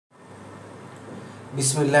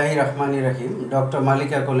বিসমিল্লাহির রহমানির রহিম। ডক্টর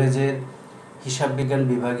মালিকা কলেজের হিসাব বিজ্ঞান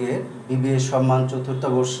বিভাগের BBA সম্মান চতুর্থ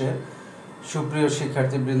বর্ষের সুপ্রিয়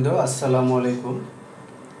শিক্ষার্থীবৃন্দ, আসসালামু আলাইকুম।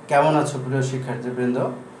 কেমন আছো প্রিয় শিক্ষার্থীবৃন্দ?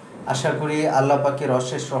 আশা করি আল্লাহ পাকের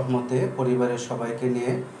অশেষ রহমতে পরিবারের সবাইকে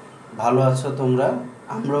নিয়ে ভালো আছো তোমরা।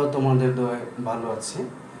 আমরাও তোমাদের দোয়ায় ভালো আছি।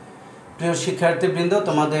 প্রিয় শিক্ষার্থীবৃন্দ,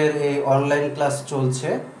 তোমাদের এই অনলাইন ক্লাস চলছে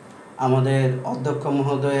আমাদের অধ্যক্ষ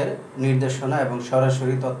মহোদয়ের নির্দেশনা এবং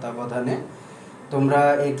সরাসরি তত্ত্বাবধানে। তোমরা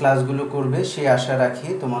এই ক্লাসগুলো করবে সেই আশা রাখি।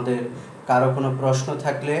 তোমাদের কারো কোনো প্রশ্ন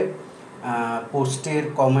থাকলে পোস্টের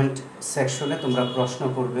কমেন্ট সেকশনে তোমরা প্রশ্ন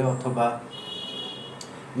করবে, অথবা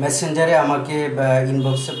মেসেঞ্জারে আমাকে বা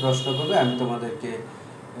ইনবক্সে প্রশ্ন করবে, আমি তোমাদেরকে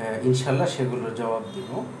ইনশাল্লাহ সেগুলোর জবাব দিব।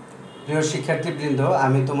 প্রিয় শিক্ষার্থীবৃন্দ,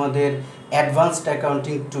 আমি তোমাদের অ্যাডভান্সড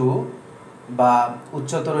অ্যাকাউন্টিং 2 বা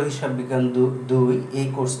উচ্চতর হিসাব বিজ্ঞান 2 এই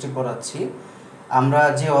কোর্সটি পড়াচ্ছি। আমরা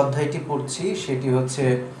যে অধ্যায়টি পড়ছি সেটি হচ্ছে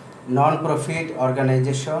non profit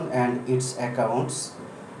organisation and it's accounts,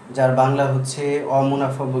 যার বাংলা হচ্ছে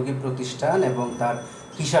অমুনাফাভোগী প্রতিষ্ঠান এবং তার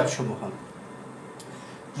হিসাবসমূহ।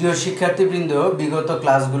 প্রিয় শিক্ষার্থীবৃন্দ, বিগত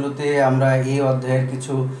ক্লাসগুলোতে আমরা এই অধ্যায়ের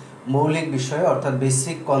কিছু মৌলিক বিষয় অর্থাৎ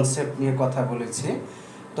বেসিক কনসেপ্ট নিয়ে কথা বলেছি।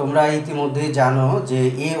 তোমরা ইতিমধ্যেই জানো যে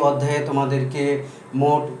এই অধ্যায়ে তোমাদেরকে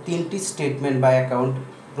মোট 3টি স্টেটমেন্ট বা অ্যাকাউন্ট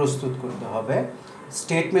প্রস্তুত করতে হবে।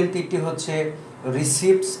 স্টেটমেন্ট 3টি হচ্ছে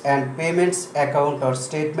receipts and payments account or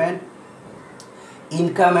statement,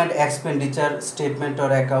 income and expenditure statement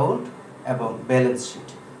or account এবং ব্যালেন্স শিট।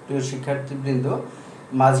 প্রিয় শিক্ষার্থীবৃন্দ,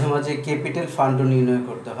 মাঝে মাঝে ক্যাপিটাল ফান্ডও নির্ণয়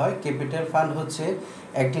করতে হয়। ক্যাপিটাল ফান্ড হচ্ছে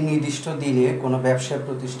একটি নির্দিষ্ট দিনে কোনো ব্যবসা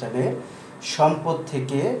প্রতিষ্ঠানে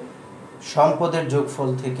সম্পদের যোগফল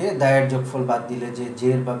থেকে দায়ের যোগফল বাদ দিলে যে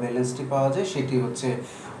জের বা ব্যালেন্সটি পাওয়া যায় সেটি হচ্ছে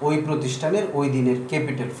ওই প্রতিষ্ঠানের ওই দিনের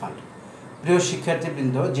ক্যাপিটাল ফান্ড। প্রিয়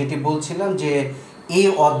শিক্ষার্থীবৃন্দ, যেটি বলছিলাম যে এই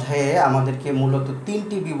অধ্যায়ে আমাদেরকে মূলত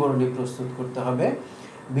 3টি বিবরণী প্রস্তুত করতে হবে।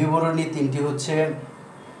 বিবরণী 3টি হচ্ছে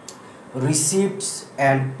receipts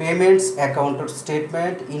and payments account or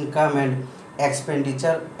statement, income and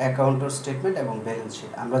expenditure account or statement এবং ব্যালেন্স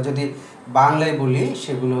শিট। আমরা যদি বাংলায় বলি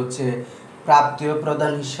সেগুলো হচ্ছে প্রাপ্তীয়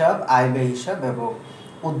প্রদান হিসাব, আয় ব্যয় হিসাব এবং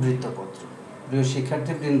উদ্ধৃত্তপত্র। প্রিয়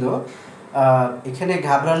শিক্ষার্থীবৃন্দ, এখানে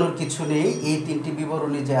ঘাবড়ানোর কিছু নেই। এই 3টি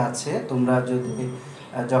বিবরণী যে আছে, তোমরা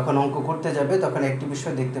যখন অঙ্ক করতে যাবে তখন একটি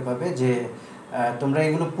বিষয় দেখতে পাবে যে তোমরা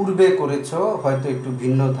এগুলো পূর্বে করেছো, হয়তো একটু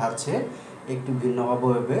ভিন্ন ধাঁচে, একটু ভিন্ন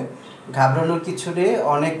অবয়বে। ঘাবড়ানোর কিছু নেই,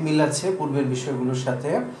 অনেক মিল আছে পূর্বের বিষয়গুলোর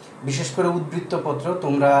সাথে। বিশেষ করে উদ্ধৃত্তপত্র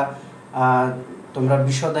তোমরা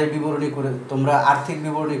বিশদায় বিবরণী করে, তোমরা আর্থিক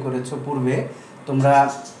বিবরণী করেছো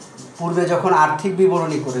পূর্বে যখন আর্থিক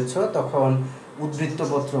বিবরণী করেছো তখন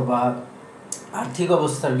উদ্ধৃত্তপত্র বা আর্থিক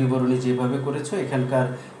অবস্থার বিবরণী যেভাবে করেছো এখানকার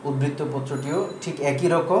উদ্ধৃত্তপত্রটিও ঠিক একই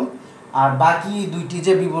রকম। আর বাকি 2টি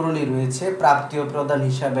যে বিবরণী রয়েছে, প্রাপ্তীয় প্রদান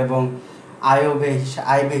হিসাব এবং আয়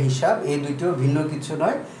ব্যয় হিসাব, এই দুইটিও ভিন্ন কিছু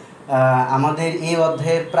নয়। আমাদের এই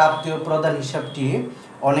অধ্যায়ের প্রাপ্তীয় প্রদান হিসাবটি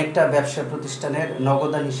অনেকটা ব্যবসা প্রতিষ্ঠানের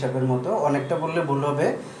নগদান হিসাবের মতো। অনেকটা বললে ভুল হবে,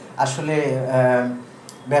 আসলে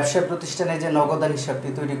ব্যবসা প্রতিষ্ঠানে যে নগদান হিসাবটি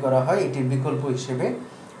তৈরি করা হয় এটির বিকল্প হিসেবে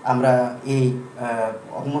আমরা এই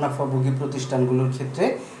অমুনাফাভোগী প্রতিষ্ঠানগুলোর ক্ষেত্রে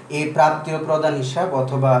এই প্রাপ্তীয় প্রদান হিসাব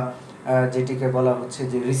অথবা যেটিকে বলা হচ্ছে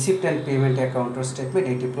যে receipt and payment account or statement,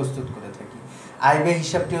 এটি প্রস্তুত করে থাকি। আয় ব্যয়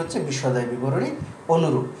হিসাবটি হচ্ছে বিশদায় বিবরণী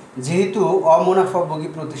অনুরূপ। যেহেতু অমুনাফাভোগী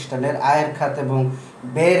প্রতিষ্ঠানের আয়ের খাত এবং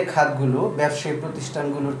ব্যয়ের খাতগুলো ব্যবসায়ী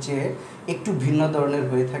প্রতিষ্ঠানগুলোর চেয়ে একটু ভিন্ন ধরনের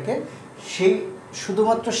হয়ে থাকে,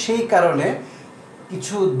 শুধুমাত্র সেই কারণে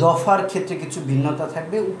কিছু দফার ক্ষেত্রে কিছু ভিন্নতা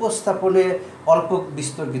থাকবে, উপস্থাপনে অল্প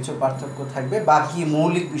বিস্তর কিছু পার্থক্য থাকবে। বাকি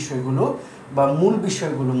মৌলিক বিষয়গুলো বা মূল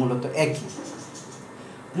বিষয়গুলো মূলত একই।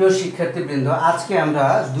 প্রিয় শিক্ষার্থীবৃন্দ, আজকে আমরা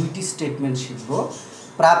 2টি স্টেটমেন্ট শিখব।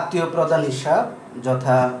 প্রাপ্তীয় প্রদান হিসাব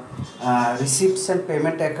যথা রিসিপ্টস অ্যান্ড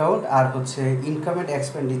পেমেন্ট অ্যাকাউন্ট, আর হচ্ছে ইনকাম অ্যান্ড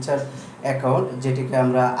এক্সপেন্ডিচার অ্যাকাউন্ট, যেটিকে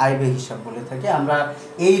আমরা আয় ব্যয় হিসাব বলে থাকি। আমরা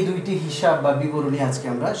এই 2টি হিসাব বা বিবরণী আজকে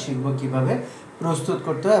আমরা শিখব কিভাবে প্রস্তুত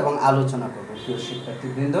করতে হয় এবং আলোচনা করব। প্রিয়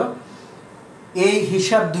শিক্ষার্থীবৃন্দ, এই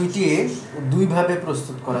হিসাব 2টি দুইভাবে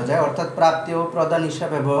প্রস্তুত করা যায়, অর্থাৎ প্রাপ্তীয় প্রদান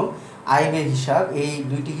হিসাব এবং আয় ব্যয় হিসাব, এই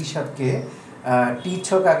 2টি হিসাবকে টি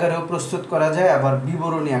ছক আকারেও প্রস্তুত করা যায়, আবার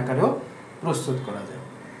বিবরণী আকারেও প্রস্তুত করা যায়।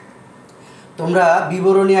 তোমরা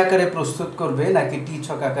বিবরণী আকারে প্রস্তুত করবে নাকি টি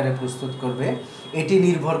ছক আকারে প্রস্তুত করবে, এটি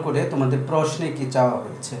নির্ভর করে তোমাদের প্রশ্নে কি চাওয়া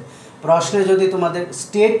হয়েছে। প্রশ্নে যদি তোমাদের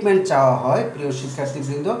স্টেটমেন্ট চাওয়া হয় প্রিয়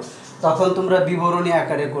শিক্ষার্থীবৃন্দ, তখন তোমরা বিবরণী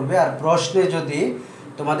আকারে করবে। আর প্রশ্নে যদি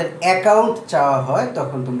তোমাদের অ্যাকাউন্ট চাওয়া হয়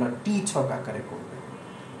তখন তোমরা টি ছক আকারে করবে।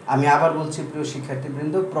 আমি আবার বলছি প্রিয়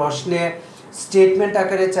শিক্ষার্থীবৃন্দ, প্রশ্নে স্টেটমেন্ট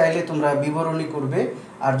আকারে চাইলে তোমরা বিবরণী করবে,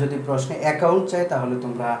 আর যদি প্রশ্নে অ্যাকাউন্ট চাই তাহলে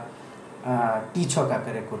তোমরা টি ছক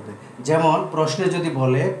আকারে করবে। যেমন প্রশ্নে যদি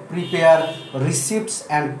বলে prepare receipts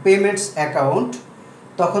and payments account,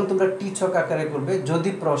 তখন তোমরা টি ছক আকারে করবে।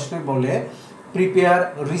 যদি প্রশ্নে বলে prepare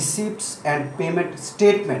receipts and payment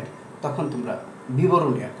statement, তখন তোমরা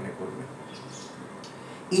বিবরণী আকারে করবে।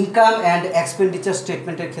 ইনকাম অ্যান্ড এক্সপেন্ডিচার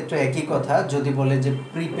স্টেটমেন্টের ক্ষেত্রে একই কথা। যদি বলে যে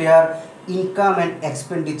prepare income and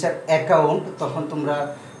expenditure account, তখন তোমরা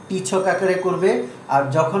টি ছক আকারে করবে। আর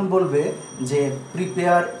যখন বলবে যে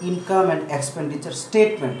prepare income and expenditure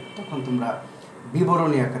statement, তখন তোমরা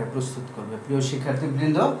বিবরণী আকারে প্রস্তুত করবে। প্রিয়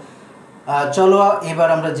শিক্ষার্থীবৃন্দ, চলো এবার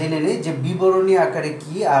আমরা জেনে নিই যে বিবরণী আকারে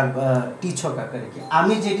কি আর টি ছক আকারে কি।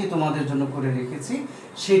 আমি যেটি তোমাদের জন্য করে রেখেছি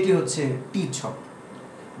সেটি হচ্ছে টি ছক।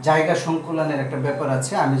 জায়গা সংকুলনের একটা ব্যাপার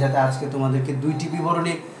আছে, আমি যাতে আজকে তোমাদেরকে দুইটি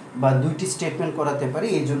বিবরণী বা দুইটি স্টেটমেন্ট করাতে পারি,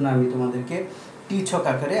 এই জন্য আমি তোমাদেরকে টি ছক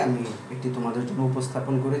আকারে আমি একটি তোমাদের জন্য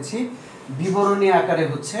উপস্থাপন করেছি। বিবরণী আকারে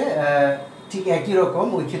হচ্ছে ঠিক একই রকম,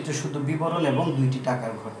 ওই ক্ষেত্রে শুধু বিবরণ এবং দুইটি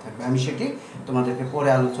টাকার ঘর থাকবে। আমি সেটি তোমাদেরকে পরে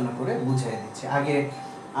আলোচনা করে বুঝিয়ে দিচ্ছি। আগে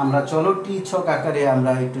আমরা চলো টি ছক আকারে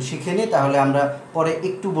আমরা একটু শিখে নিই, তাহলে আমরা পরে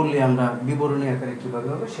একটু বললে আমরা বিবরণী আকারে কীভাবে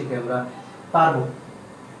হবে সেটি আমরা পারবো।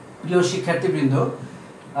 প্রিয় শিক্ষার্থীবৃন্দ,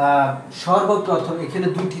 সর্বপ্রথম এখানে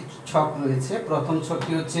দুটি ছক রয়েছে। প্রথম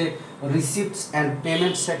ছকটি হচ্ছে রিসিপ্টস অ্যান্ড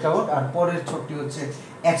পেমেন্টস অ্যাকাউন্ট, আর পরের ছকটি হচ্ছে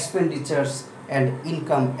এক্সপেন্ডিচার্স অ্যান্ড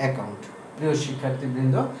ইনকাম অ্যাকাউন্ট। প্রিয়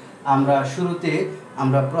শিক্ষার্থীবৃন্দ, আমরা শুরুতে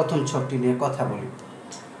আমরা প্রথম ছকটি নিয়ে কথা বলি।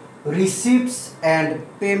 Receipts and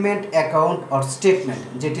payment account or statement,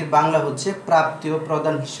 যেটির বাংলা হচ্ছে প্রাপ্তীয়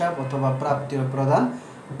প্রদান হিসাব অথবা প্রাপ্তীয় প্রদান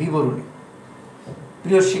বিবরণী।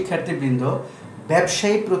 প্রিয় শিক্ষার্থীবৃন্দ,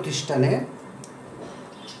 ব্যবসায়ী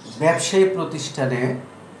প্রতিষ্ঠানে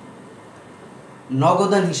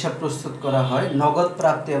নগদান হিসাব প্রস্তুত করা হয় নগদ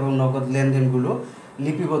প্রাপ্তি এবং নগদ লেনদেনগুলো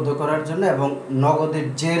লিপিবদ্ধ করার জন্য এবং নগদের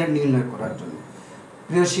জের নির্ণয় করার জন্য।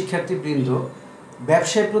 প্রিয় শিক্ষার্থীবৃন্দ,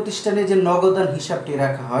 ব্যবসায়ী প্রতিষ্ঠানে যে নগদান হিসাবটি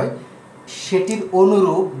রাখা হয় সেটির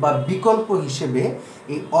অনুরূপ বা বিকল্প হিসেবে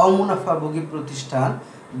এই অমুনাফাভোগী প্রতিষ্ঠান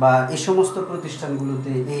বা এই সমস্ত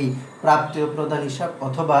প্রতিষ্ঠানগুলোতে এই প্রাপ্তীয় প্রদান হিসাব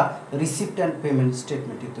অথবা রিসিপ্ট অ্যান্ড পেমেন্ট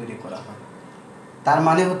স্টেটমেন্টটি তৈরি করা হয়। তার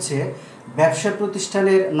মানে হচ্ছে ব্যবসা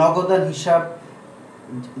প্রতিষ্ঠানের নগদান হিসাব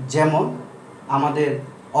যেমন আমাদের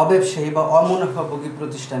অব্যবসায়ী বা অমুনাফাভোগী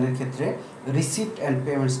প্রতিষ্ঠানের ক্ষেত্রে রিসিপ্ট অ্যান্ড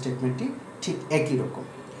পেমেন্ট স্টেটমেন্টটি ঠিক একই রকম।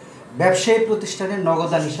 ব্যবসায়ী প্রতিষ্ঠানের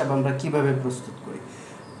নগদান হিসাব আমরা কিভাবে প্রস্তুত করি?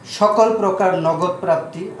 সকল প্রকার নগদ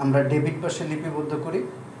প্রাপ্তি আমরা ডেবিট পাশে লিপিবদ্ধ করি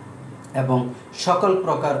এবং সকল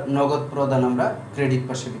প্রকার নগদ প্রদান আমরা ক্রেডিট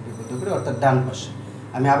পাশে লিপিবদ্ধ করি, অর্থাৎ ডান পাশে।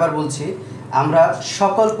 আমি আবার বলছি, আমরা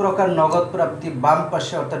সকল প্রকার নগদ প্রাপ্তি বাম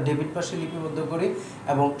পাশে অর্থাৎ ডেবিট পাশে লিপিবদ্ধ করি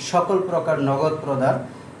এবং সকল প্রকার নগদ প্রদান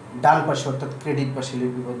ডান পাশে অর্থাৎ ক্রেডিট পাশে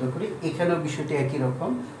লিপিবদ্ধ করি। এখানেও বিষয়টি একই রকম।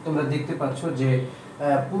 তোমরা দেখতে পাচ্ছ যে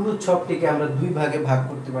পুরো ছকটিকে আমরা দুই ভাগে ভাগ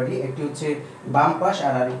করতে পারি, একটি হচ্ছে বাম পাশ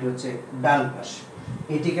আর আরেকটি হচ্ছে ডান পাশ।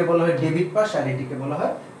 এটিকে বলা হয় ডেবিট পাশ আর এটিকে বলা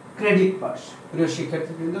হয় ক্রেডিট পাশ। প্রিয়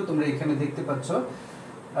শিক্ষার্থীবৃন্দ, তোমরা এখানে দেখতে পাচ্ছ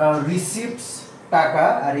রিসিপ্টস টাকা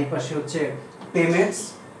আর এই পাশে হচ্ছে পেমেন্টস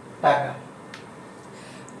টাকা।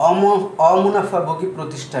 অমুনাফাভোগী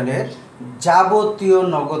প্রতিষ্ঠানের যাবতীয়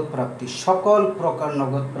নগদ প্রাপ্তি, সকল প্রকার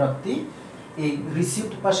নগদ প্রাপ্তি এই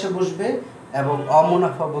রিসিপ্ট পাশে বসবে এবং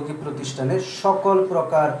অমুনাফাভোগী প্রতিষ্ঠানের সকল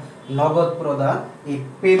প্রকার নগদ প্রদান এই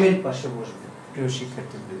পেমেন্ট পাশে বসবে। প্রিয়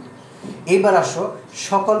শিক্ষার্থীবৃন্দ, এইবার আসো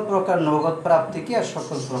সকল প্রকার নগদ প্রাপ্তি কি আর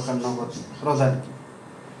সকল প্রকার নগদ প্রদান কি।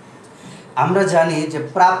 আমরা জানি যে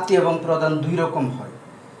প্রাপ্তি এবং প্রদান দুই রকম হয়।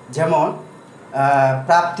 যেমন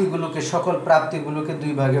সকল প্রাপ্তিগুলোকে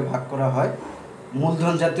দুই ভাগে ভাগ করা হয়,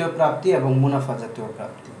 মূলধন জাতীয় প্রাপ্তি এবং মুনাফা জাতীয়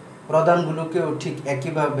প্রাপ্তি। প্রদানগুলোকেও ঠিক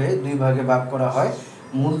একইভাবে দুই ভাগে ভাগ করা হয়,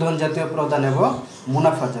 মূলধন জাতীয় প্রদান এবং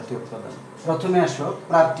মুনাফা জাতীয় প্রদান। প্রথমে আসো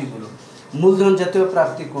প্রাপ্তিগুলো। মূলধন জাতীয়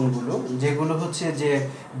প্রাপ্তি কোনগুলো? যেগুলো হচ্ছে যে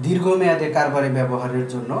দীর্ঘমেয়াদে কারবারে ব্যবহারের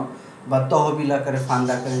জন্য বা তহবিল আকারে ফান্ড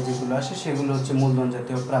আকারে যেগুলো আসে সেগুলো হচ্ছে মূলধন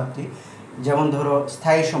জাতীয় প্রাপ্তি। যেমন ধরো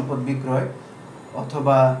স্থায়ী সম্পদ বিক্রয়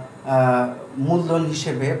অথবা মূলধন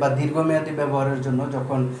হিসেবে বা দীর্ঘমেয়াদী ব্যবহারের জন্য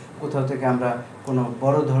যখন কোথাও থেকে আমরা কোনো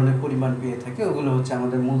বড় ধরনের পরিমাণ পেয়ে থাকি, ওগুলো হচ্ছে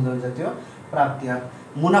আমাদের মূলধন জাতীয় প্রাপ্তি। আর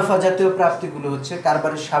মুনাফা জাতীয় প্রাপ্তিগুলো হচ্ছে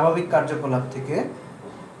কারবারের স্বাভাবিক কার্যকলাপ থেকে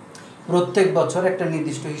প্রত্যেক বছর একটা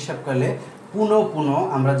নির্দিষ্ট হিসাবকালে পুনঃ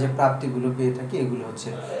আমরা যে প্রাপ্তিগুলো পেয়ে থাকি এগুলো হচ্ছে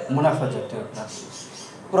মুনাফা জাতীয় প্রাপ্তি।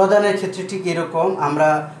 প্রদানের ক্ষেত্রে ঠিক এরকম, আমরা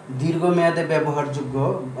দীর্ঘমেয়াদে ব্যবহারযোগ্য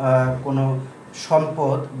কোনো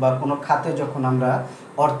সম্পদ বা কোনো খাতে যখন আমরা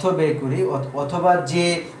অর্থ ব্যয় করি অথবা যে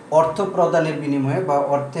অর্থ প্রদানের বিনিময়ে বা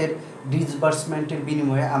অর্থের ডিসবার্সমেন্টের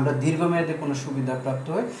বিনিময়ে আমরা দীর্ঘমেয়াদে কোনো সুবিধা প্রাপ্ত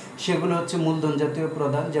হয়, সেগুলো হচ্ছে মূলধন জাতীয়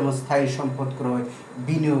প্রদান, যেমন স্থায়ী সম্পদ ক্রয়,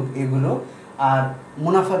 বিনিয়োগ এগুলো। আর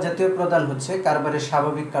মুনাফা জাতীয় প্রদান হচ্ছে কারবারের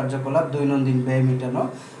স্বাভাবিক কার্যকলাপ, দৈনন্দিন ব্যয় মেটানো,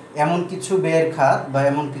 এমন কিছু ব্যয়ের খাত বা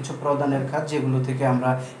এমন কিছু প্রদানের খাত যেগুলো থেকে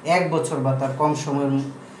আমরা 1 বছর বা তার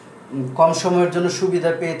কম সময়ের জন্য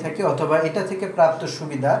সুবিধা পেয়ে থাকি, অথবা এটা থেকে প্রাপ্ত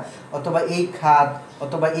সুবিধা অথবা এই খাত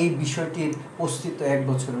অথবা এই বিষয়টির অস্তিত্ব 1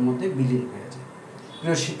 বছরের মধ্যে বিলীন হয়ে যায়।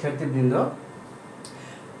 প্রিয় শিক্ষার্থীবৃন্দ,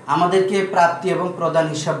 আমাদেরকে প্রাপ্তি এবং প্রদান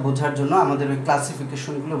হিসাব বোঝার জন্য আমাদের ওই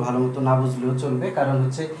ক্লাসিফিকেশনগুলো ভালো মতো না বুঝলেও চলবে, কারণ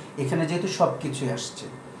হচ্ছে এখানে যেহেতু সব কিছুই আসছে।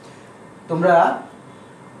 তোমরা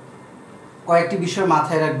কয়েকটি বিষয়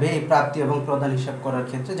মাথায় রাখবে এই প্রাপ্তি এবং প্রদান হিসাব করার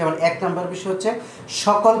ক্ষেত্রে। যেমন 1 নম্বর বিষয় হচ্ছে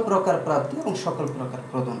সকল প্রকার প্রাপ্তি এবং সকল প্রকার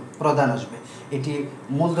প্রদান আসবে। এটি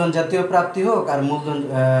মূলধন জাতীয় প্রাপ্তি হোক আর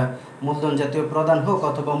মূলধন জাতীয় প্রদান হোক,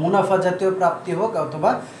 অথবা মুনাফা জাতীয় প্রাপ্তি হোক অথবা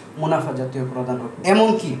মুনাফা জাতীয় প্রদান হোক।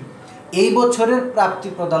 এমনকি এই বছরের প্রাপ্তি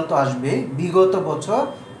প্রদান তো আসবে, বিগত বছর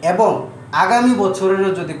এবং আগামী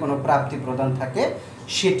বছরেরও যদি কোনো প্রাপ্তি প্রদান থাকে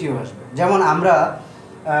সেটিও আসবে। যেমন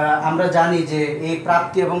আমরা জানি যে এই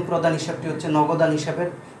প্রাপ্তি এবং প্রদান হিসাবটি হচ্ছে নগদান হিসাবের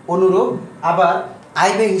অনুরূপ, আবার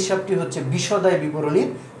আয় ব্যয় হিসাবটি হচ্ছে বিশদায় বিবরণীর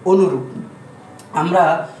অনুরূপ। আমরা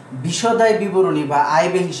বিশদায় বিবরণী বা আয়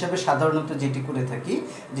ব্যয় হিসাবে সাধারণত যেটি করে থাকি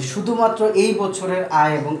যে শুধুমাত্র এই বছরের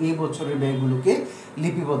আয় এবং এই বছরের ব্যয়গুলোকে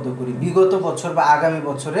লিপিবদ্ধ করি, বিগত বছর বা আগামী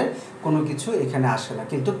বছরের কোনো কিছু এখানে আসে না।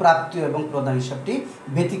 কিন্তু প্রাপ্তি এবং প্রদান হিসাবটি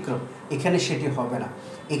ব্যতিক্রম, এখানে সেটি হবে না।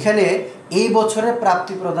 এখানে এই বছরের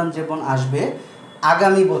প্রাপ্তি প্রদান যেমন আসবে,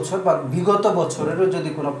 আগামী বছর বা বিগত বছরেরও যদি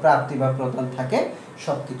কোনো প্রাপ্তি বা প্রদান থাকে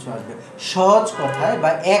সব কিছু আসবে। সহজ কথায় বা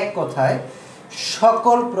এক কথায়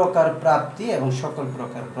সকল প্রকার প্রাপ্তি এবং সকল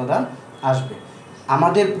প্রকার প্রদান আসবে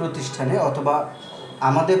আমাদের প্রতিষ্ঠানে, অথবা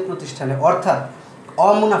আমাদের প্রতিষ্ঠানে অর্থাৎ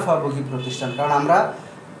অমুনাফাভোগী প্রতিষ্ঠান। কারণ আমরা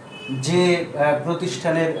যে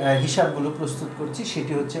প্রতিষ্ঠানের হিসাবগুলো প্রস্তুত করছি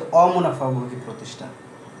সেটি হচ্ছে অমুনাফাভোগী প্রতিষ্ঠান।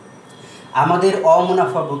 আমাদের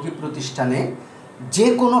অমুনাফাভোগী প্রতিষ্ঠানে যে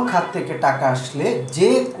কোনো খাত থেকে টাকা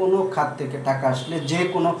আসলে, যে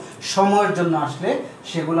কোনো সময়ের জন্য আসলে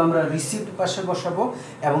সেগুলো আমরা রিসিপ্ট পাশে বসাবো,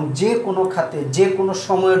 এবং যে কোনো খাতে যে কোনো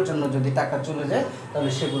সময়ের জন্য যদি টাকা চলে যায়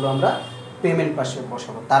তাহলে সেগুলো আমরা পেমেন্ট পাশে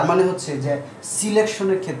বসাবো। তার মানে হচ্ছে যে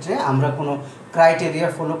সিলেকশনের ক্ষেত্রে আমরা কোনো ক্রাইটেরিয়া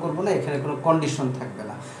ফলো করব না, এখানে কোনো কন্ডিশন থাকবে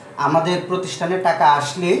না। আমাদের প্রতিষ্ঠানে টাকা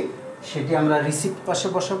আসলে সেটি আমরা রিসিপ্ট পাশে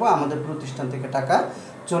বসাবো, আমাদের প্রতিষ্ঠান থেকে টাকা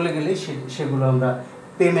চলে গেলে সেগুলো আমরা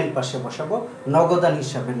পেমেন্ট পাশে বসাবো। নগদান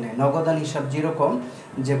হিসাবের নেই। নগদান হিসাব যেরকম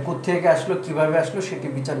যে কোত্থেকে আসলো কিভাবে আসলো সেটি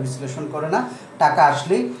বিচার বিশ্লেষণ করে না, টাকা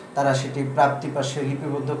আসলেই তারা সেটি প্রাপ্তি পাশে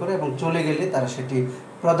লিপিবদ্ধ করে এবং চলে গেলে তারা সেটি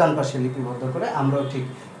প্রদান পাশে লিপিবদ্ধ করে। আমরাও ঠিক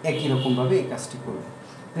একই রকমভাবে এই কাজটি করব।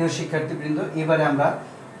 প্রিয় শিক্ষার্থীবৃন্দ, এবারে আমরা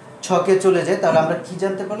 6কে চলে যাই। তাহলে আমরা কি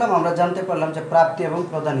জানতে পারলাম? আমরা জানতে পারলাম যে প্রাপ্তি এবং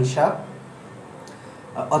প্রদান হিসাব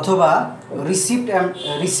অথবা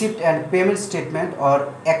receipt and payment statement or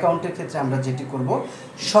অ্যাকাউন্টের ক্ষেত্রে আমরা যেটি করব,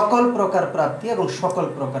 সকল প্রকার প্রাপ্তি এবং সকল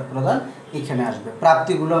প্রকার প্রদান এখানে আসবে।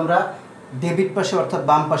 প্রাপ্তিগুলো আমরা ডেবিট পাশে অর্থাৎ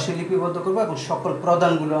বাম পাশে লিপিবদ্ধ করব, এবং সকল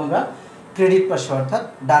প্রদানগুলো আমরা ক্রেডিট পাশে অর্থাৎ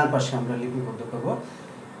ডান পাশে আমরা লিপিবদ্ধ করব।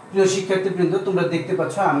 প্রিয় শিক্ষার্থীবৃন্দ, তোমরা দেখতে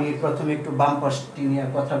পাচ্ছ আমি প্রথমে একটু বাম পাশটি নিয়ে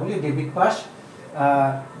কথা বলি। ডেবিট পাশ,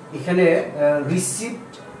 এখানে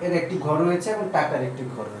রিসিপ্ট এর একটি ঘর রয়েছে এবং টাকার একটি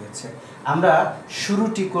ঘর রয়েছে। আমরা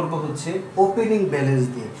শুরুটি করব হচ্ছে ওপেনিং ব্যালেন্স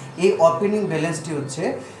দিয়ে। এই ওপেনিং ব্যালেন্সটি হচ্ছে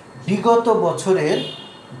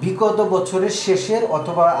বিগত বছরের শেষের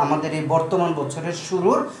অথবা আমাদের এই বর্তমান বছরের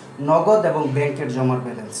শুরুর নগদ এবং ব্যাংকের জমার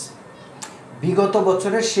ব্যালেন্স। বিগত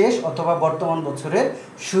বছরের শেষ অথবা বর্তমান বছরের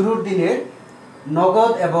শুরুর দিনের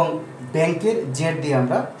নগদ এবং ব্যাংকের জেড দিয়ে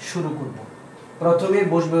আমরা শুরু করব। প্রথমে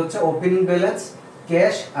বসবে হচ্ছে ওপেনিং ব্যালেন্স,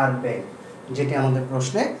 ক্যাশ আর ব্যাংক, যেটি আমাদের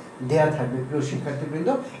প্রশ্নে দেয়া থাকবে। প্রিয় শিক্ষার্থীবৃন্দ,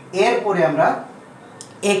 এরপরে আমরা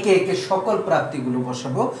একে একে সকল প্রাপ্তিগুলো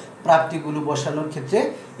বসাবো। প্রাপ্তিগুলো বসানোর ক্ষেত্রে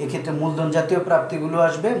এক্ষেত্রে মূলধন জাতীয় প্রাপ্তিগুলো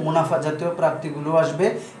আসবে, মুনাফা জাতীয় প্রাপ্তিগুলো আসবে,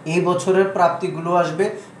 এই বছরের প্রাপ্তিগুলো আসবে,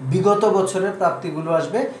 বিগত বছরের প্রাপ্তিগুলো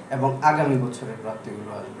আসবে এবং আগামী বছরের প্রাপ্তিগুলো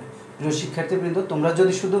আসবে। প্রিয় শিক্ষার্থীবৃন্দ, তোমরা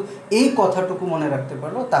যদি শুধু এই কথাটুকু মনে রাখতে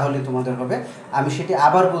পারো তাহলে তোমাদের হবে। আমি সেটি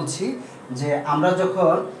আবার বলছি যে আমরা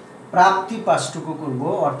যখন প্রাপ্তি পাঁচটুকু করব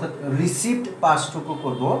অর্থাৎ রিসিপ্ট পাঁচটুকু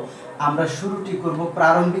করব, আমরা শুরুটি করব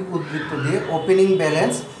প্রারম্ভিক উদ্ধৃত দিয়ে ওপেনিং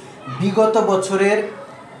ব্যালেন্স, বিগত বছরের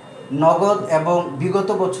নগদ এবং বিগত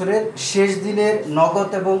বছরের শেষ দিনের নগদ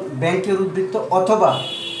এবং ব্যাংকের উদ্ধৃত, অথবা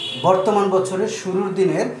বর্তমান বছরের শুরুর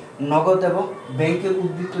দিনের নগদ এবং ব্যাংকের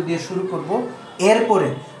উদ্ধৃত দিয়ে শুরু করব। এরপরে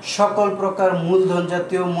সকল প্রকার মূলধন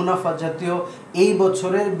জাতীয়, মুনাফা জাতীয়, এই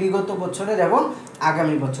বছরের, বিগত বছরের এবং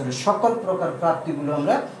আগামী বছরের সকল প্রকার প্রাপ্তিগুলো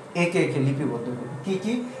আমরা একে একে লিপিবদ্ধ করব। কি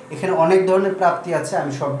কি? এখানে অনেক ধরনের প্রাপ্তি আছে,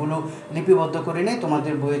 আমি সবগুলো লিপিবদ্ধ করি নাই,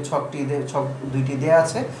 তোমাদের বইয়ে ছক দুইটি দেওয়া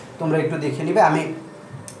আছে, তোমরা একটু দেখে নিবে। আমি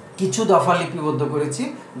কিছু দফা লিপিবদ্ধ করেছি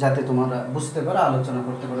যাতে তোমরা বুঝতে পারো, আলোচনা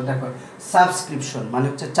করতে পারো। দেখো, সাবস্ক্রিপশন মানে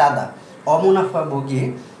হচ্ছে চাঁদা। অমুনাফাভোগী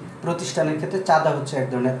প্রতিষ্ঠানের ক্ষেত্রে চাঁদা হচ্ছে এক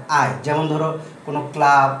ধরনের আয়। যেমন ধরো কোনো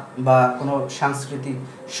ক্লাব বা কোনো সাংস্কৃতিক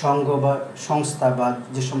সংঘ বা সংস্থা বা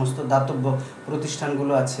যে সমস্ত দাতব্য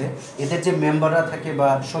প্রতিষ্ঠানগুলো আছে, এদের যে মেম্বাররা থাকে বা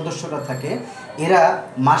সদস্যরা থাকে, এরা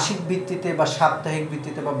মাসিক ভিত্তিতে বা সাপ্তাহিক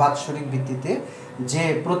ভিত্তিতে বা বাৎসরিক ভিত্তিতে যে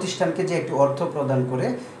প্রতিষ্ঠানকে যে একটি অর্থ প্রদান করে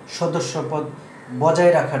সদস্যপদ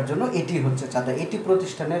বজায় রাখার জন্য, এটি হচ্ছে চাঁদা। এটি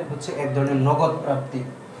প্রতিষ্ঠানের হচ্ছে এক ধরনের নগদ প্রাপ্তি।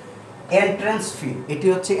 এন্ট্রান্স ফি, এটি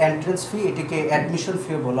হচ্ছে এন্ট্রান্স ফি, এটিকে অ্যাডমিশন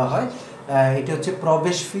ফি বলা হয়। এটি হচ্ছে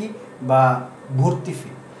প্রবেশ ফি বা ভর্তি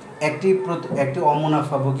ফি। একটি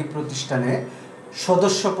অমুনাফাভোগী প্রতিষ্ঠানে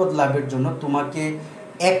সদস্যপদ লাভের জন্য তোমাকে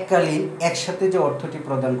এককালীন একসাথে যে অর্থটি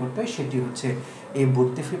প্রদান করতে হয় সেটি হচ্ছে এই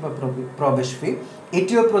ভর্তি ফি বা প্রবেশ ফি।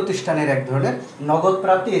 এটিও প্রতিষ্ঠানের এক ধরনের নগদ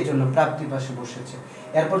প্রাপ্তি, এই জন্য প্রাপ্তি পাশে বসেছে।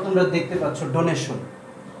 এরপর তোমরা দেখতে পাচ্ছ ডোনেশন।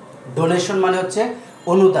 ডোনেশন মানে হচ্ছে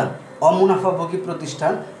অনুদান। অমুনাফাভোগী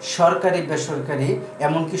প্রতিষ্ঠান সরকারি, বেসরকারি,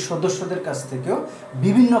 এমনকি সদস্যদের কাছ থেকেও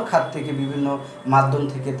বিভিন্ন খাত থেকে, বিভিন্ন মাধ্যম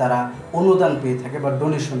থেকে তারা অনুদান পেয়ে থাকে বা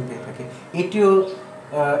ডোনেশন পেয়ে থাকে।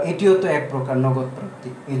 এটিও তো এক প্রকার নগদ প্রাপ্তি,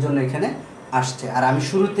 এই জন্য এখানে আসছে। আর আমি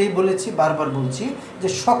শুরুতেই বলেছি, বারবার বলছি যে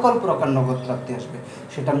সকল প্রকার নগদ প্রাপ্তি আসবে,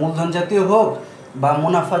 সেটা মূলধন জাতীয় হোক বা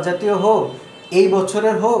মুনাফা জাতীয় হোক, এই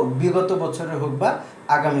বছরের হোক, বিগত বছরের হোক বা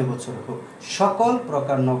আগামী বছরের হোক, সকল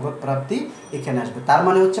প্রকার নগদ প্রাপ্তি এখানে আসবে। তার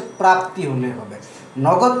মানে হচ্ছে প্রাপ্তি হলে হবে,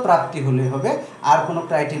 নগদ প্রাপ্তি হলে হবে, আর কোনো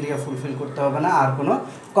ক্রাইটেরিয়া ফুলফিল করতে হবে না, আর কোনো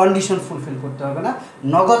কন্ডিশন ফুলফিল করতে হবে না।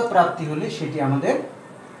 নগদ প্রাপ্তি হলে সেটি আমাদের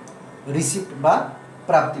রিসিপ্ট বা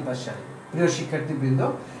প্রাপ্তি পাশে আসবে। প্রিয় শিক্ষার্থীবৃন্দ,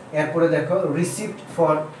 এরপরে দেখো, রিসিপ্ট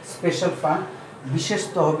ফর স্পেশাল ফান্ড, বিশেষ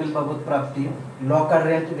তহবিল বাবদ প্রাপ্তি, locker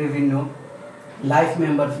rent revenue, life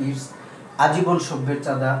member ফিস, আজীবন সভ্যের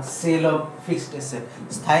চাঁদা, সেল অফ ফিক্সড অ্যাসেট,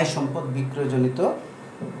 স্থায়ী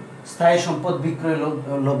সম্পদ বিক্রয়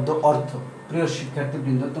লব্ধ অর্থ। প্রিয়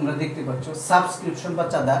শিক্ষার্থীবৃন্দ, তোমরা দেখতে পাচ্ছ সাবস্ক্রিপশন বা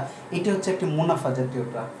চাঁদা, এটি হচ্ছে একটি মুনাফা জাতীয়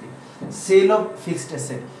প্রাপ্তি। সেল অফ ফিক্সড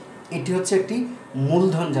অ্যাসেট, এটি হচ্ছে একটি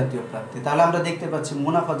মূলধন জাতীয় প্রাপ্তি। তাহলে আমরা দেখতে পাচ্ছি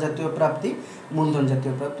মুনাফা জাতীয় প্রাপ্তি, মূলধন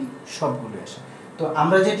জাতীয় প্রাপ্তি সবগুলো আসে। তো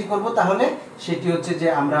আমরা যেটি করব তাহলে সেটি হচ্ছে যে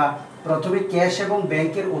আমরা প্রথমে ক্যাশ এবং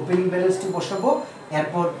ব্যাংকের ওপেনিং ব্যালেন্সটি বসাবো,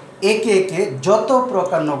 এরপর একে একে যত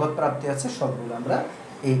প্রকার নগদ প্রাপ্তি আছে সবগুলো আমরা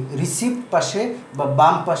এই রিসিপ্ট পাশে বা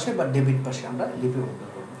বাম পাশে বা ডেবিট পাশে আমরা লিপিবদ্ধ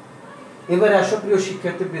করব। এবারে আসো প্রিয়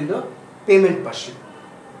শিক্ষার্থীবৃন্দ, পেমেন্ট পাশে।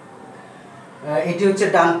 এটি হচ্ছে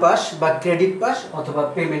ডান পাশ বা ক্রেডিট পাশ অথবা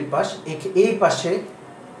পেমেন্ট পাশ। এই পাশে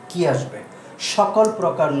কি আসবে? সকল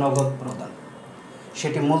প্রকার নগদ প্রদান,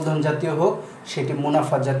 সেটি মূলধন জাতীয় হোক, সেটি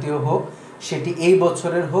মুনাফা জাতীয় হোক, সেটি এই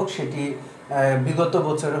বছরের হোক, সেটি বিগত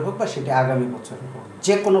বছরের হোক বা সেটি আগামী বছরের হোক,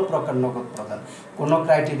 যে কোনো প্রকার নগদ প্রদান। কোনো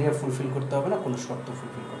ক্রাইটেরিয়া ফুলফিল করতে হবে না, কোনো শর্ত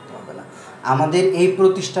ফুলফিল করতে হবে না। আমাদের এই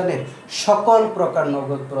প্রতিষ্ঠানের সকল প্রকার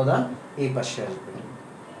নগদ প্রদান এই পাশে আসবে।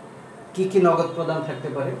 কি কি নগদ প্রদান থাকতে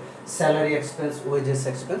পারে? স্যালারি এক্সপেন্স, ওয়েজেস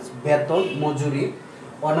এক্সপেন্স, বেতন, মজুরি,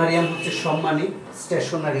 অনারিয়াম হচ্ছে সম্মানী,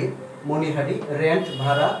 স্টেশনারি, মনিহারি, রেন্ট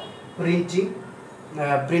ভাড়া,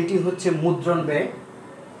 প্রিন্টিং হচ্ছে মুদ্রণ ব্যয়,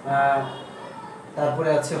 তারপরে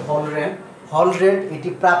আছে হল রেন্ট। হল রেন্ট এটি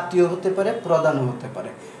প্রাপ্তিও হতে পারে, প্রদানও হতে পারে,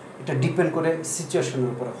 এটা ডিপেন্ড করে সিচুয়েশনের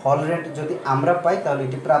উপরে। হল রেন্ট যদি আমরা পাই তাহলে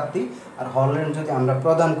এটি প্রাপ্তি, আর হল রেন্ট যদি আমরা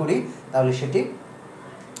প্রদান করি তাহলে সেটি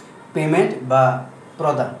পেমেন্ট বা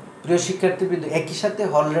প্রদান। প্রিয় শিক্ষার্থীবৃন্দ, একই সাথে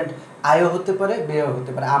হল রেন্ট আয়ও হতে পারে, ব্যয়ও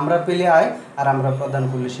হতে পারে। আমরা পেলে আয় আর আমরা প্রদান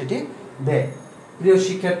করলে সেটি ব্যয়। প্রিয়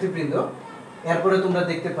শিক্ষার্থীবৃন্দ, এরপরে তোমরা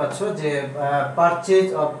দেখতে পাচ্ছ যে পারচেজ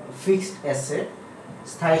অফ ফিক্সড অ্যাসেট,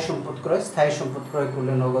 স্থায়ী সম্পদ ক্রয়। স্থায়ী সম্পদ ক্রয়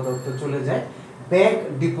করলে নগদ অর্থ চলে যায়। ব্যাংক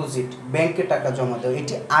ডিপোজিট, ব্যাংকে টাকা জমা দেওয়া,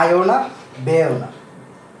 এটি আয়ও না, ব্যয়ও না।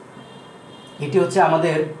 এটি হচ্ছে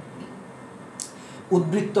আমাদের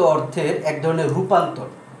উদ্বৃত্ত অর্থের এক ধরনের রূপান্তর।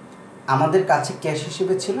 আমাদের কাছে ক্যাশ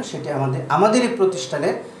হিসেবে ছিল, সেটি আমাদেরই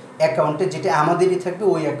প্রতিষ্ঠানের অ্যাকাউন্টে, যেটা আমাদেরই থাকবে,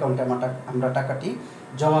 ওই অ্যাকাউন্টে আমরা টাকাটি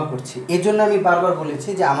জমা করছি। এই জন্য আমি বারবার বলেছি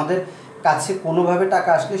যে আমাদের কাছে কোনোভাবে টাকা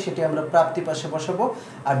আসলে সেটি আমরা প্রাপ্তি পাশে বসাবো,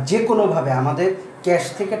 আর যে কোনোভাবে আমাদের ক্যাশ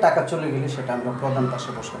থেকে টাকা চলে গেলে সেটা আমরা প্রদান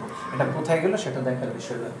পাশে বসাবো। এটা কোথায় গেল সেটা দেখার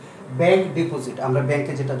বিষয় নয়। ব্যাংক ডিপোজিট, আমরা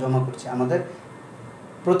ব্যাংকে যেটা জমা করছি, আমাদের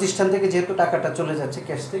প্রতিষ্ঠান থেকে যেহেতু টাকাটা চলে যাচ্ছে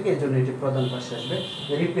ক্যাশ থেকে, এই জন্য এটি প্রদান পাশে আসবে।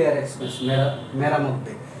 রিপেয়ার এক্সপেন্স, মেরামত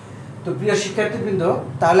ব্যয়। তো প্রিয় শিক্ষার্থীবৃন্দ,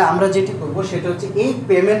 তাহলে আমরা যেটি করব সেটা হচ্ছে এই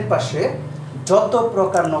পেমেন্ট পাশে যত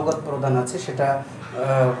প্রকার নগদ প্রদান আছে, সেটা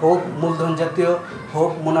হোক মূলধন জাতীয়,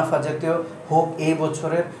 হোক মুনাফা জাতীয়, হোক এই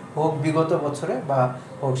বছরের, হোক বিগত বছরে, বা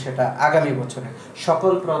হোক সেটা আগামী বছরে,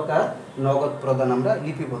 সকল প্রকার নগদ প্রদান আমরা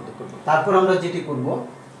লিপিবদ্ধ করব। তারপর আমরা যেটি করব,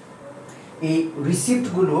 এই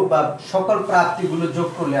রিসিপ্টগুলো বা সকল প্রাপ্তিগুলো যোগ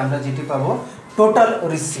করলে আমরা যেটি পাবো টোটাল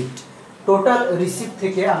রিসিপ্ট। টোটাল রিসিপ্ট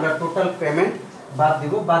থেকে আমরা টোটাল পেমেন্ট বাদ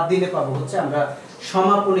দিব, বাদ দিলে পাবো হচ্ছে আমরা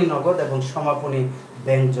সমাপনী নগদ এবং সমাপনী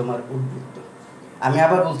ব্যাংক জমার উদ্বৃত্ত। আমি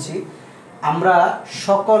আবার বলছি, আমরা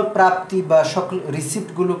সকল প্রাপ্তি বা সকল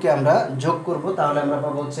রিসিপ্টগুলোকে আমরা যোগ করব, তাহলে আমরা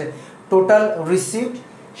পাবো হচ্ছে টোটাল রিসিপ্ট।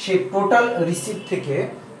 সেই টোটাল রিসিপ্ট থেকে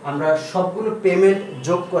আমরা সবগুলো পেমেন্ট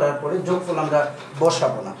যোগ করার পরে যোগফল আমরা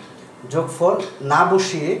বসাবো না, যোগফল না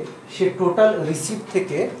বসিয়ে সে টোটাল রিসিপ্ট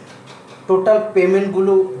থেকে টোটাল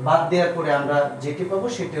পেমেন্টগুলো বাদ দেওয়ার পরে আমরা যেটি পাবো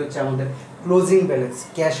সেটি হচ্ছে আমাদের ক্লোজিং ব্যালেন্স,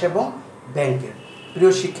 ক্যাশ এবং ব্যাংকের।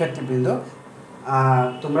 প্রিয় শিক্ষার্থীবৃন্দ,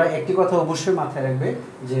 তোমরা একটি কথা অবশ্যই মাথায় রাখবে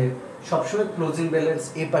যে সবসময় ক্লোজিং ব্যালেন্স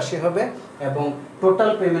এই পাশে হবে এবং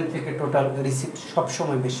টোটাল পেমেন্ট থেকে টোটাল রিসিপ্ট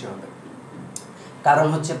সবসময় বেশি হবে। কারণ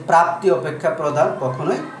হচ্ছে প্রাপ্তি অপেক্ষা প্রদান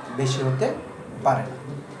কখনোই বেশি হতে পারে না।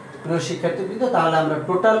 প্রিয় শিক্ষার্থীবৃন্দ, তাহলে আমরা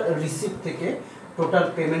টোটাল রিসিপ্ট থেকে টোটাল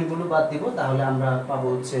পেমেন্টগুলো বাদ দিব, তাহলে আমরা পাবো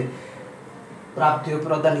হচ্ছে প্রাপ্তি ও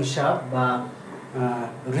প্রদান হিসাব বা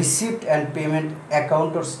রিসিপ্ট অ্যান্ড পেমেন্ট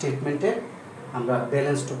অ্যাকাউন্ট ও স্টেটমেন্টে আমরা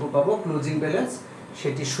ব্যালেন্সটুকু পাবো, ক্লোজিং ব্যালেন্স।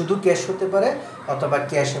 সেটি শুধু ক্যাশ হতে পারে অথবা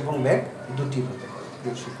ক্যাশ এবং ব্যাংক দুটি হতে পারে।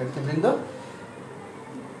 প্রিয় শিক্ষার্থীবৃন্দ,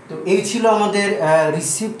 তো এই ছিল আমাদের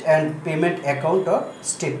receipt and payment account or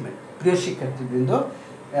statement. প্রিয় শিক্ষার্থীবৃন্দ,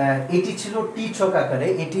 এটি ছিল টি ছক আকারে।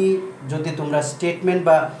 এটি যদি তোমরা স্টেটমেন্ট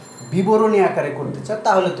বা বিবরণী আকারে করতে চাও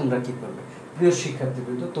তাহলে তোমরা কি করবে? প্রিয়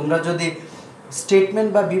শিক্ষার্থীবৃন্দ, তোমরা যদি স্টেটমেন্ট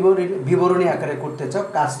বা বিবরণী আকারে করতে চাও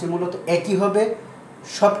কাজটি মূলত একই হবে,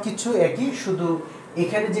 সব কিছু একই, শুধু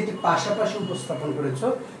এখানে যেটি পাশাপাশি উপস্থাপন করেছো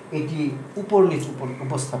এটি উপর নিচ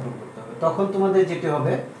উপস্থাপন করতে হবে। তখন তোমাদের যেটি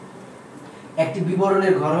হবে, একটি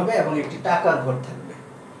বিবরণের ঘর হবে এবং একটি টাকার ঘর থাকবে,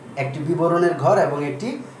 একটি বিবরণের ঘর এবং একটি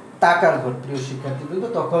টাকার ঘর। প্রিয় শিক্ষার্থীবৃন্দ,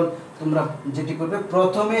 তখন তোমরা যেটি করবে,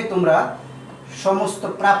 প্রথমে তোমরা সমস্ত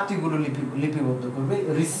প্রাপ্তিগুলো লিপিবদ্ধ করবে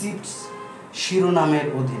রিসিপ্টস শিরোনামের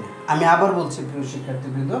অধীনে। আমি আবার বলছি প্রিয়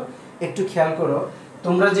শিক্ষার্থীবৃন্দ, একটু খেয়াল করো,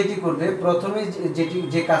 তোমরা যেটি করবে প্রথমে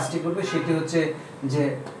যে কাজটি করবে সেটি হচ্ছে যে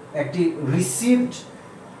একটি রিসিপ্ট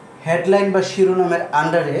হেডলাইন বা শিরোনামের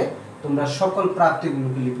আন্ডারে তোমরা সকল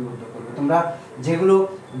প্রাপ্তিগুলোকে লিপিবদ্ধ করবে। তোমরা যেগুলো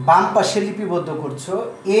বাম পাশে লিপিবদ্ধ করছো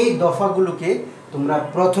এই দফাগুলোকে তোমরা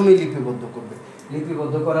প্রথমে লিপিবদ্ধ করবে।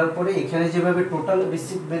 লিপিবদ্ধ করার পরে এখানে যেভাবে টোটাল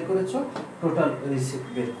রিসিপ্ট বের করেছো টোটাল রিসিপ্ট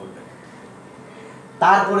বের করবে।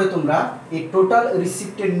 তারপরে তোমরা এই টোটাল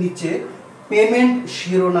রিসিপ্টের নিচে পেমেন্ট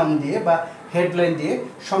শিরোনাম দিয়ে বা হেডলাইন দিয়ে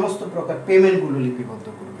সমস্ত প্রকার পেমেন্টগুলো লিপিবদ্ধ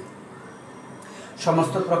করবে।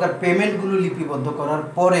 সমস্ত প্রকার পেমেন্টগুলো লিপিবদ্ধ করার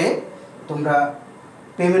পরে তোমরা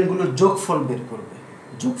পেমেন্টগুলোর যোগফল বের করবে।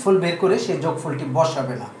 যোগফল বের করে সেই যোগফলটি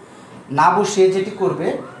বসাবে না, না বসিয়ে যেটি করবে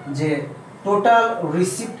যে টোটাল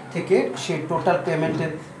রিসিপ্ট থেকে সেই টোটাল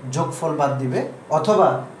পেমেন্টের যোগফল বাদ দিবে, অথবা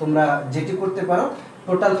তোমরা যেটি করতে পারো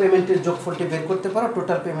টোটাল পেমেন্টের যোগফলটি বের করতে পারো,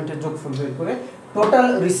 টোটাল পেমেন্টের যোগফল বের করে টোটাল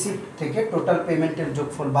রিসিপ্ট থেকে টোটাল পেমেন্টের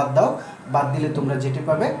যোগফল বাদ দাও, বাদ দিলে তোমরা যেটি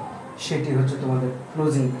পাবে সেটি হচ্ছে তোমাদের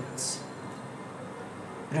ক্লোজিং ব্যালেন্স।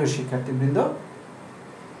 প্রিয় শিক্ষার্থীবৃন্দ,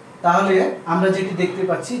 তাহলে আমরা যেটি দেখতে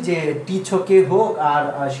পাচ্ছি যে টি ছকে হোক আর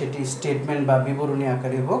সেটি স্টেটমেন্ট বা বিবরণী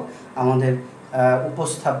আকারে হোক, আমাদের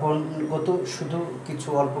উপস্থাপনগত শুধু কিছু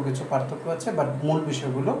অল্প কিছু পার্থক্য আছে, বাট মূল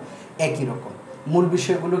বিষয়গুলো একই রকম। মূল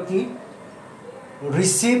বিষয়গুলো কি?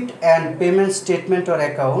 Receipt and payment statement or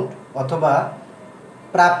account অথবা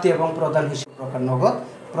প্রাপ্তি এবং প্রদান হিসেবে প্রকার নগদ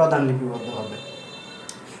প্রদান লিপিবদ্ধ হবে।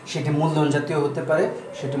 সেটি মূলধন জাতীয় হতে পারে,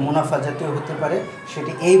 সেটি মুনাফা জাতীয় হতে পারে,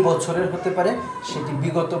 সেটি এই বছরের হতে পারে, সেটি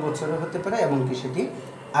বিগত বছরের হতে পারে, এমনকি সেটি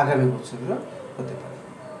আগামী বছরেরও হতে পারে।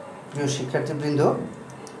 প্রিয় শিক্ষার্থীবৃন্দ,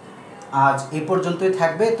 আজ এই পর্যন্তই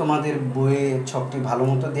থাকবে। তোমাদের বইয়ে ছকটি ভালো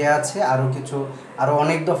মতো দেওয়া আছে, আরও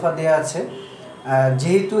অনেক দফা দেওয়া আছে।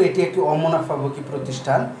 যেহেতু এটি একটি অমুনাফাভোগী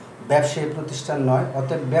প্রতিষ্ঠান, ব্যবসায়ী প্রতিষ্ঠান নয়,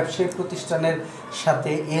 অতএব ব্যবসায়ী প্রতিষ্ঠানের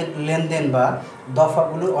সাথে এর লেনদেন বা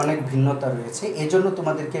দফাগুলো অনেক ভিন্নতা রয়েছে। এজন্য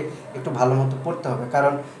তোমাদেরকে একটু ভালো মতো পড়তে হবে,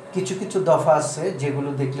 কারণ কিছু কিছু দফা আছে যেগুলো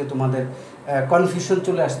দেখলে তোমাদের কনফিউশন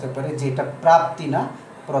চলে আসতে পারে যে এটা প্রাপ্তি না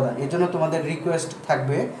প্রদান। এজন্য তোমাদের রিকোয়েস্ট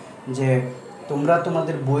থাকবে যে তোমরা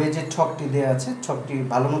তোমাদের বইয়ে যে ছকটি দেওয়া আছে ছকটি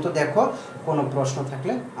ভালো মতো দেখো, কোনো প্রশ্ন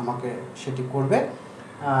থাকলে আমাকে সেটি করবে।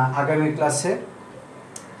 আগামী ক্লাসে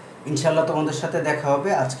ইনশাল্লাহ তোমাদের সাথে দেখা হবে।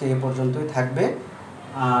 আজকে এ পর্যন্তই থাকবে।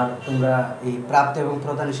 আর তোমরা এই প্রাপ্তি এবং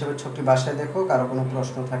প্রদান হিসেবে ছকটি বাসায় দেখো। কারো কোনো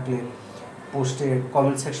প্রশ্ন থাকলে পোস্টে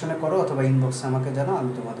কমেন্ট সেকশনে করো অথবা ইনবক্সে আমাকে জানাও,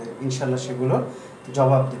 আমি তোমাদের ইনশাল্লাহ সেগুলোর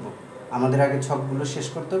জবাব দেব। আমাদের আগে ছকগুলো শেষ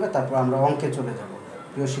করতে হবে, তারপর আমরা অঙ্কে চলে যাব।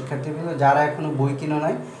 প্রিয় শিক্ষার্থীবৃন্দ, যারা এখনও বই কিনো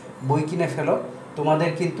নাই বই কিনে ফেলো। তোমাদের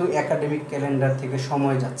কিন্তু একাডেমিক ক্যালেন্ডার থেকে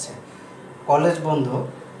সময় যাচ্ছে, কলেজ বন্ধ,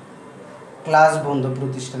 ক্লাস বন্ধ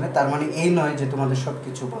প্রতিষ্ঠানে, তার মানে এই নয় যে তোমাদের সব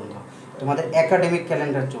কিছু বন্ধ। তোমাদের একাডেমিক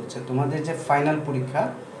ক্যালেন্ডার চলছে, তোমাদের যে ফাইনাল পরীক্ষা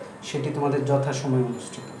সেটি তোমাদের যথাসময়ে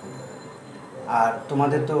অনুষ্ঠিত হবে। আর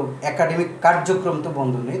তোমাদের তো একাডেমিক কার্যক্রম তো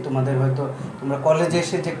বন্ধ নেই, তোমাদের হয়তো তোমরা কলেজে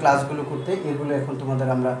এসে যে ক্লাসগুলো করতে এগুলো এখন তোমাদের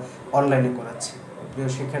আমরা অনলাইনে করাচ্ছি। প্রিয়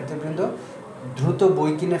শিক্ষার্থীবৃন্দ, দ্রুত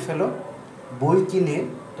বই কিনে ফেলো, বই কিনে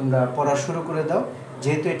তোমরা পড়া শুরু করে দাও,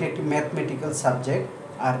 যেহেতু এটি একটি ম্যাথমেটিক্যাল সাবজেক্ট।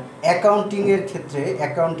 আর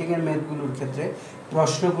অ্যাকাউন্টিংয়ের ম্যাথগুলোর ক্ষেত্রে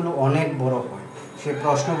প্রশ্নগুলো অনেক বড় হয়, সেই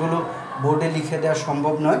প্রশ্নগুলো বোর্ডে লিখে দেওয়া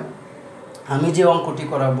সম্ভব নয়। আমি যে অঙ্কটি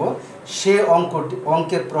করাবো সে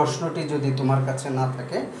অঙ্কের প্রশ্নটি যদি তোমার কাছে না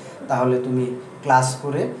থাকে তাহলে তুমি ক্লাস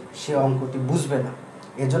করে সে অঙ্কটি বুঝবে না।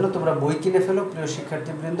 এজন্য তোমরা বই কিনে ফেলো। প্রিয়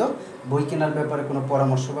শিক্ষার্থীবৃন্দ, বই কেনার ব্যাপারে কোনো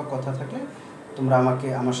পরামর্শ বা কথা থাকলে তোমরা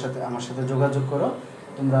আমার সাথে যোগাযোগ করো।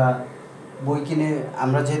 তোমরা বই কিনে,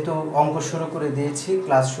 আমরা যেহেতু অঙ্ক শুরু করে দিয়েছি,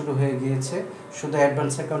 ক্লাস শুরু হয়ে গিয়েছে, শুধু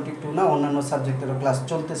অ্যাডভান্স অ্যাকাউন্টিং 2 না, অন্যান্য সাবজেক্টেরও ক্লাস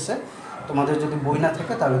চলতেছে। তোমাদের যদি বই না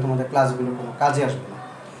থাকে তাহলে তোমাদের ক্লাসগুলো কোনো কাজে আসবে না।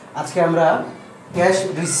 আজকে আমরা ক্যাশ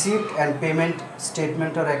রিসিপ্ট অ্যান্ড পেমেন্ট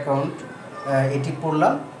স্টেটমেন্টের অ্যাকাউন্ট এটি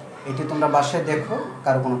পড়লাম। এটি তোমরা বাসায় দেখো,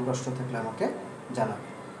 কারো কোনো প্রশ্ন থাকলে আমাকে জানাবে।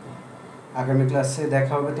 আগামী ক্লাসে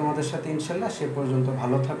দেখা হবে তোমাদের সাথে ইনশাল্লাহ। সে পর্যন্ত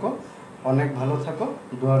ভালো থাকো, অনেক ভালো থাকো।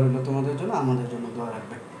 দোয়া রইল তোমাদের জন্য, আমাদের জন্য দোয়া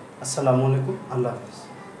রাখবে। আসসালামু আলাইকুম, আল্লাহ হাফিজ।